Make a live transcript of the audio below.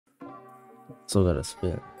Still gotta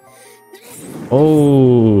spit.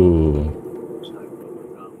 Oh,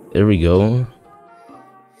 there we go.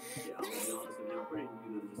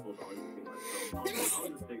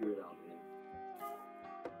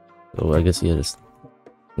 So I guess he had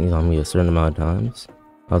he's on me a certain amount of times.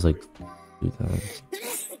 I was like 2 times.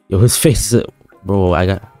 Yo, his face is, bro. I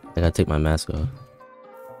gotta take my mask off.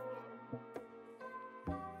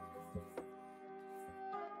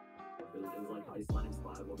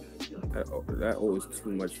 That always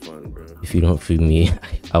too much fun, bro. If you don't feed me,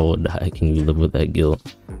 I will die. Can you live with that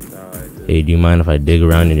guilt? Hey, do you mind if I dig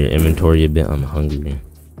around in your inventory a bit? I'm hungry.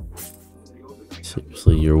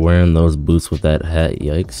 Seriously, you're wearing those boots with that hat?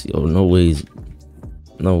 Yikes. Yo, no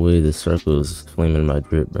way this circle is flaming my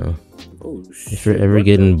drip, bro. Oh, shit. If you're ever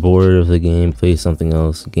getting bored of the game, play something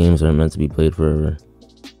else. Games aren't meant to be played forever.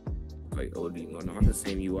 Like, OD, not the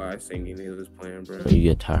same UI, same game he was playing, bro. You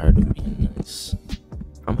get tired of being nice.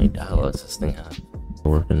 How many dialogues this thing have?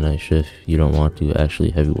 Work a night shift. You don't want to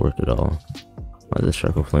actually heavy work at all. Why is this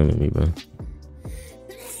circle flaming me, bro?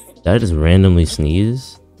 Did I just randomly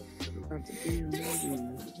sneeze?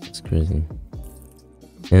 It's crazy.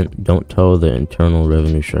 And don't tell the internal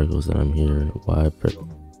revenue circles that I'm here. Why?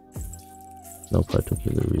 No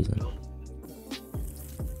particular reason.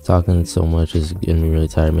 Talking so much is getting me really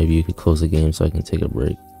tired. Maybe you could close the game so I can take a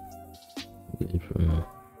break. Good for me.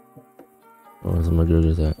 Where's the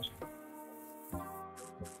McGregor's at?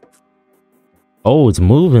 Oh, it's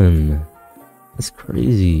moving. That's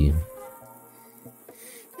crazy.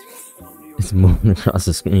 It's moving across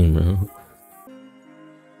the screen, bro.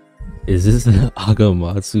 Is this the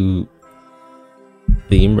Agamatsu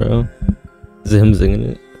theme, bro? Is it him singing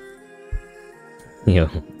it? Yo,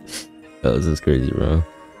 this is crazy, bro.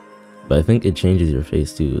 But I think it changes your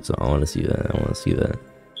face too, so I want to see that.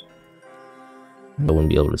 I wouldn't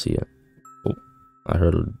be able to see it. Oh, I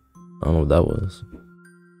don't know what that was.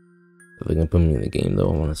 If they can put me in the game though,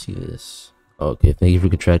 I want to see this. Okay, thank you for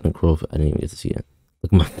contracting crow. I didn't even get to see it.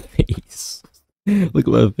 Look at my face. Look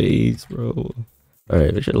at my face, bro.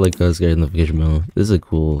 Alright, make sure to like us, guys, notification bell. This is a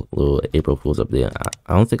cool little April Fool's update.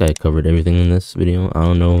 I don't think I covered everything in this video. I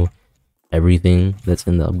don't know everything that's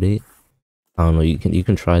in the update. I don't know. You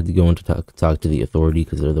can try to go into talk to the authority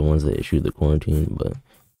because they're the ones that issued the quarantine. But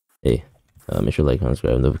hey, make sure to like, comment,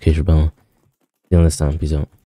 subscribe, notification bell. See you next time. Peace out.